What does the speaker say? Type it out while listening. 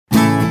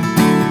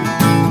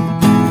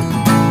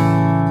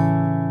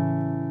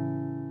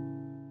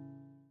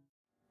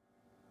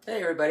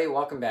Hey everybody,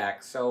 welcome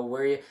back. So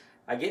we're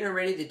getting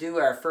ready to do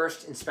our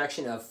first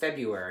inspection of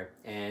February,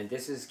 and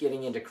this is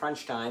getting into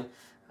crunch time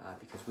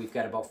because we've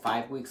got about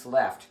 5 weeks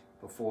left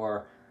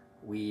before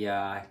we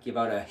give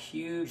out a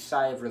huge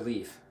sigh of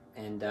relief.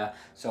 And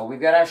so we've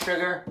got our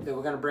sugar that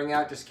we're going to bring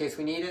out just in case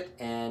we need it,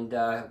 and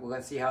we're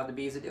going to see how the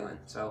bees are doing.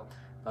 So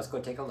let's go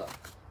take a look.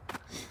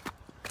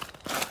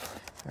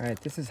 All right,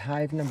 this is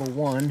hive number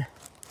 1.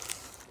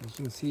 As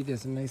you can see,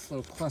 there's a nice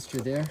little cluster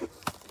there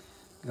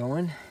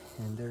going.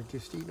 And they're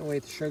just eating away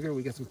at the sugar.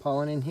 We got some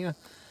pollen in here.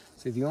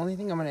 So the only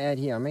thing I'm going to add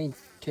here, I may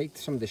take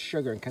some of the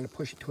sugar and kind of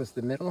push it towards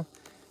the middle,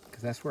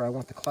 because that's where I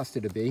want the cluster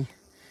to be.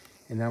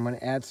 And then I'm going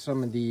to add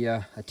some of the,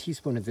 a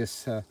teaspoon of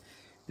this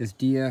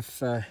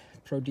DFM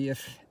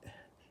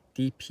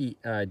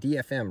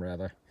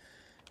rather.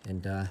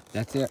 And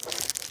that's it.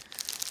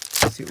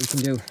 Let's see what we can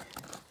do.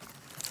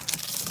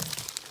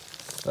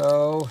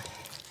 So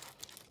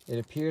it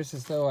appears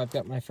as though I've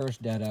got my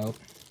first dead out.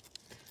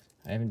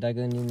 I haven't dug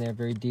in there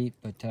very deep,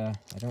 but I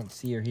don't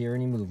see or hear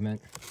any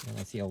movement. And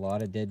I see a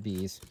lot of dead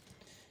bees.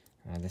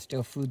 There's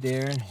still food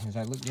there. As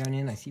I look down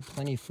in, I see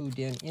plenty of food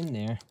down in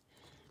there.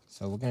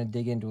 So we're going to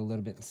dig into a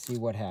little bit and see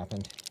what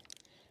happened.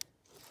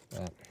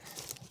 But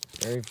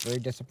very, very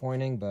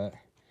disappointing, but,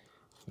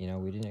 you know,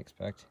 we didn't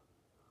expect.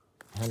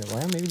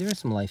 Well, maybe there is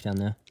some life down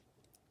there.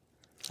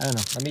 I don't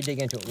know. Let me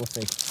dig into it. We'll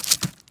see.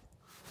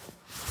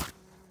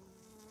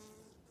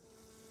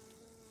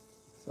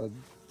 So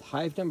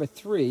hive number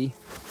 3.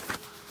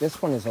 This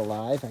one is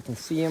alive. I can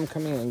see him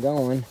coming and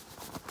going.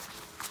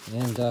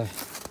 And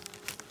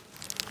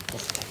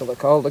let's take a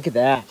look. Oh, look at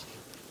that.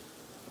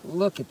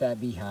 Look at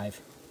that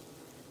beehive.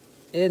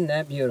 Isn't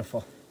that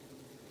beautiful?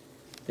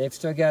 They've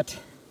still got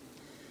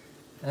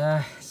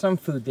some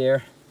food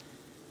there.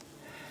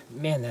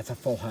 Man, that's a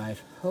full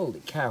hive.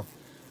 Holy cow.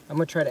 I'm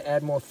going to try to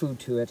add more food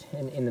to it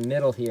in the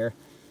middle here.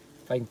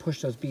 If I can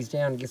push those bees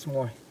down and get some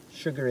more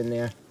sugar in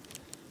there.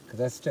 Because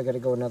that's still got to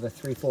go another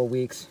 3-4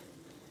 weeks.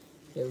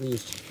 At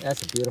least.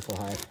 That's a beautiful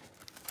hive.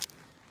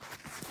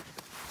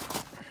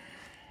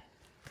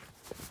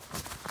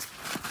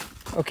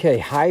 Okay,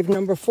 hive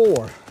number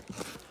 4.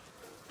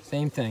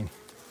 Same thing.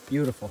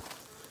 Beautiful.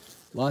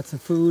 Lots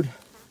of food.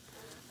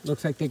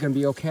 Looks like they're going to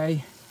be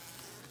okay.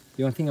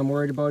 The only thing I'm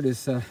worried about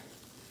is, you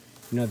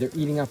know, they're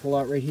eating up a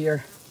lot right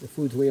here. The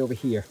food's way over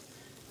here.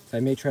 So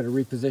I may try to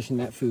reposition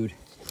that food.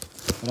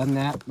 But other than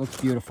that,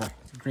 looks beautiful.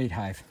 It's a great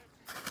hive.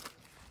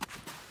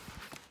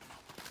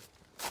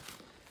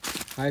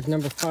 Hive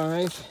number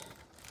 5,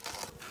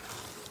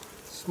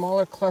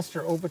 smaller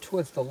cluster over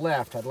towards the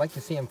left. I'd like to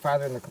see them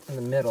farther in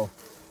the middle.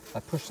 I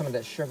push some of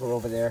that sugar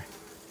over there,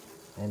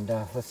 and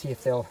let's see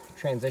if they'll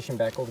transition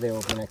back over there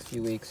over the next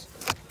few weeks.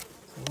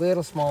 It's a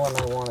little smaller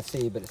than I want to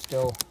see, but it's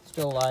still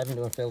alive and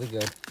doing fairly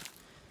good.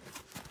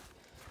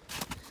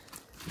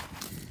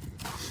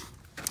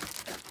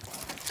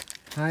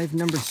 Hive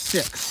number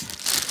 6.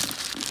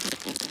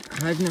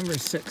 Hive number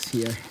 6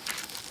 here.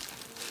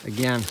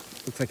 Again,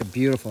 looks like a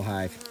beautiful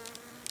hive.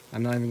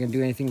 I'm not even going to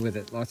do anything with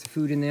it. Lots of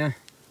food in there.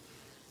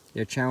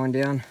 They're chowing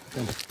down.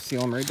 Going to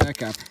seal them right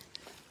back up.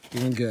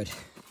 Doing good.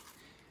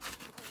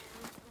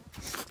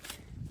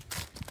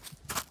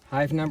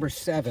 Hive number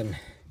 7.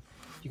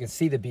 You can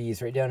see the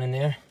bees right down in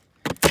there.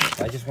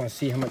 I just want to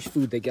see how much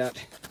food they got.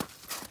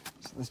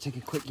 So let's take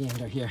a quick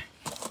gander here.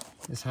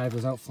 This hive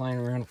was out flying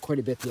around quite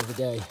a bit the other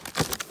day.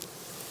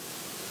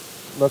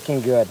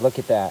 Looking good. Look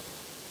at that.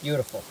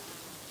 Beautiful.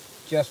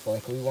 Just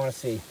like we want to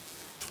see.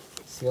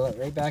 Seal it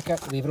right back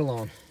up. Leave it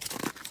alone.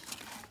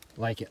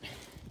 Like it.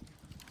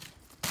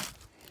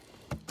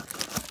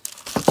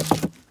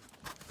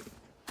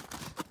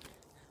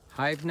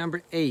 Hive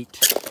number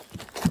 8.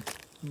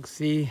 You can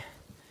see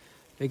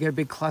they got a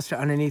big cluster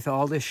underneath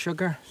all this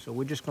sugar, so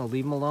we're just going to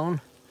leave them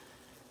alone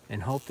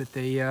and hope that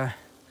they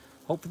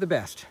hope for the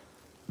best.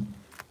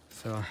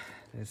 So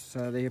this,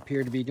 they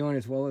appear to be doing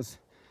as well as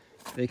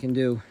they can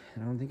do.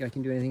 I don't think I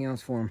can do anything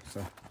else for them.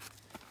 So,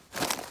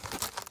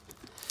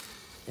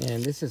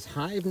 and this is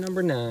hive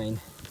number 9.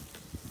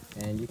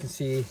 And you can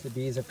see the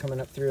bees are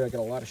coming up through. I got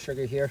a lot of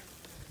sugar here.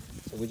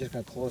 So we're just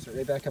going to close it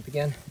right back up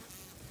again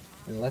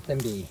and let them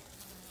be.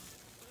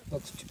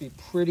 Looks to be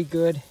pretty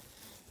good.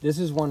 This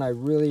is one I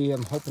really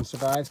am hoping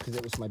survives because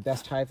it was my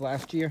best hive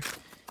last year.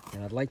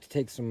 And I'd like to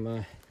take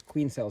some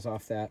queen cells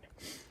off that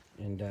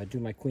and do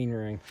my queen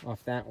ring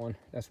off that one.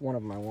 That's one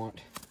of them I want.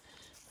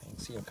 I can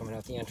see them coming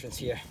out the entrance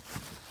here.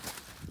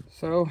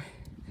 So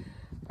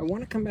I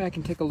want to come back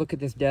and take a look at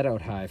this dead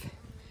out hive.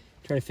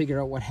 Try to figure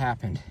out what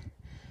happened.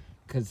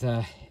 Because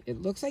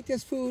it looks like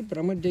there's food, but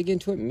I'm going to dig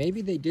into it.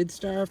 Maybe they did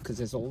starve because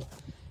there's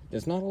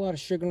not a lot of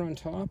sugar on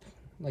top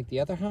like the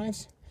other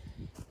hives.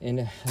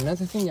 And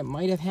another thing that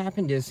might have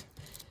happened is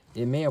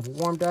it may have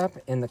warmed up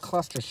and the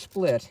cluster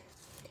split.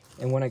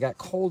 And when I got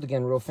cold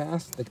again real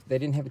fast, they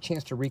didn't have a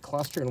chance to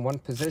recluster in one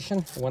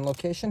position, one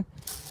location.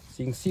 So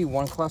you can see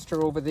one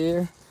cluster over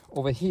there,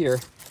 over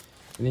here,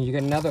 and then you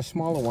got another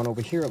smaller one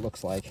over here, it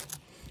looks like.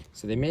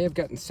 So they may have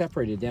gotten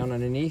separated down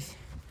underneath,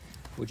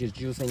 which is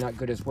usually not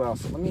good as well.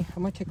 So I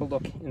might take a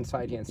look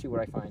inside here and see what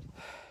I find.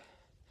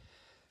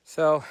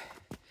 So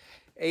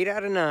 8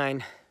 out of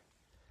 9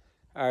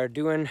 are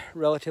doing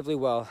relatively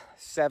well.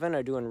 7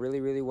 are doing really,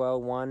 really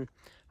well. 1,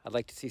 I'd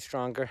like to see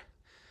stronger.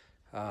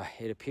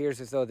 It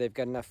appears as though they've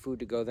got enough food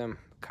to go them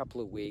a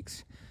couple of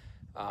weeks.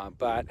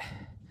 But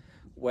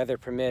weather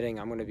permitting,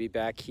 I'm going to be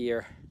back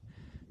here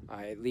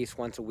at least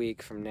once a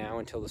week from now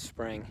until the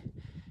spring.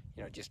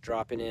 You know, just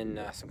dropping in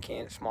some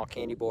small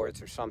candy boards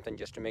or something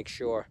just to make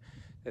sure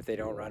that they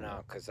don't run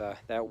out. Because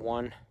that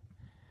one,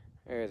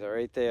 there's it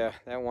right there,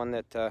 that one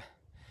that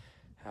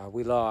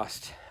we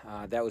lost,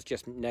 that was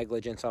just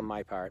negligence on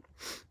my part.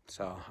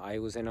 So I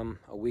was in them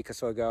a week or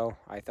so ago.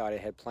 I thought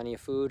it had plenty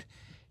of food,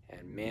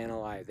 and man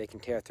alive, they can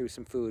tear through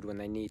some food when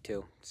they need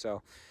to.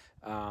 So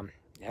it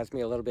has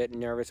me a little bit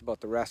nervous about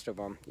the rest of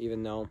them,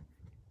 even though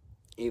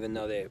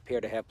they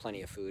appear to have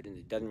plenty of food, and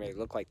it doesn't really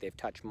look like they've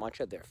touched much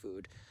of their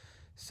food.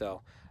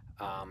 So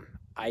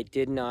I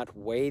did not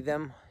weigh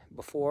them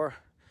before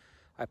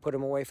I put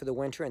them away for the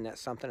winter, and that's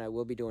something I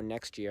will be doing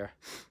next year.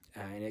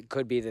 And it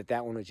could be that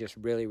that one was just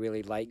really,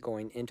 really light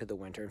going into the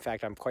winter. In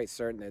fact, I'm quite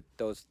certain that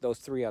those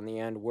 3 on the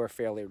end were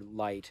fairly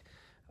light.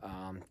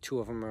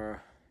 Actually,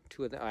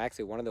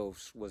 one of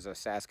those was a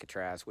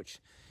Saskatraz, which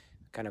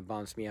kind of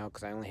bumps me out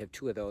because I only have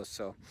 2 of those.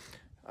 So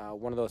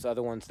one of those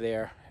other ones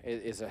there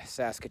is a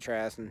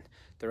Saskatraz, and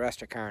the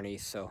rest are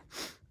Carnies. So,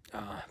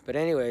 but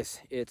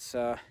anyways, it's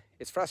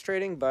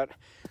frustrating, but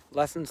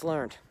lessons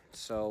learned.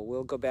 So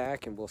we'll go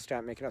back and we'll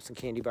start making up some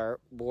candy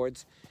bar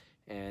boards.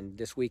 And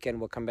this weekend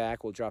we'll come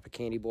back, we'll drop a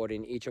candy board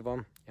in each of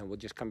them, and we'll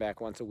just come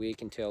back once a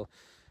week until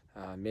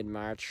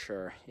mid-March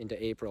or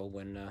into April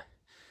when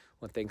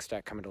things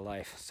start coming to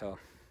life. So,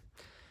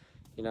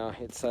 you know,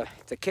 it's a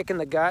kick in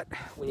the gut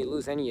when you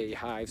lose any of your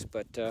hives,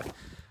 but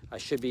I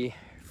should be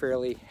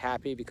fairly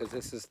happy because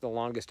this is the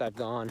longest I've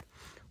gone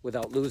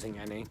without losing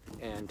any.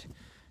 And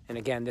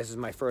again, this is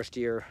my first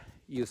year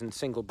using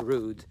single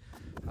brood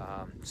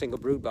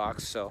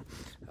box, so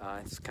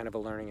it's kind of a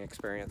learning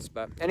experience.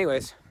 But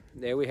anyways,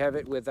 there we have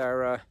it with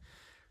our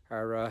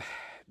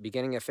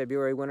beginning of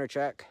February winter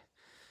check.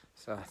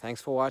 So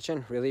thanks for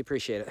watching, really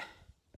appreciate it.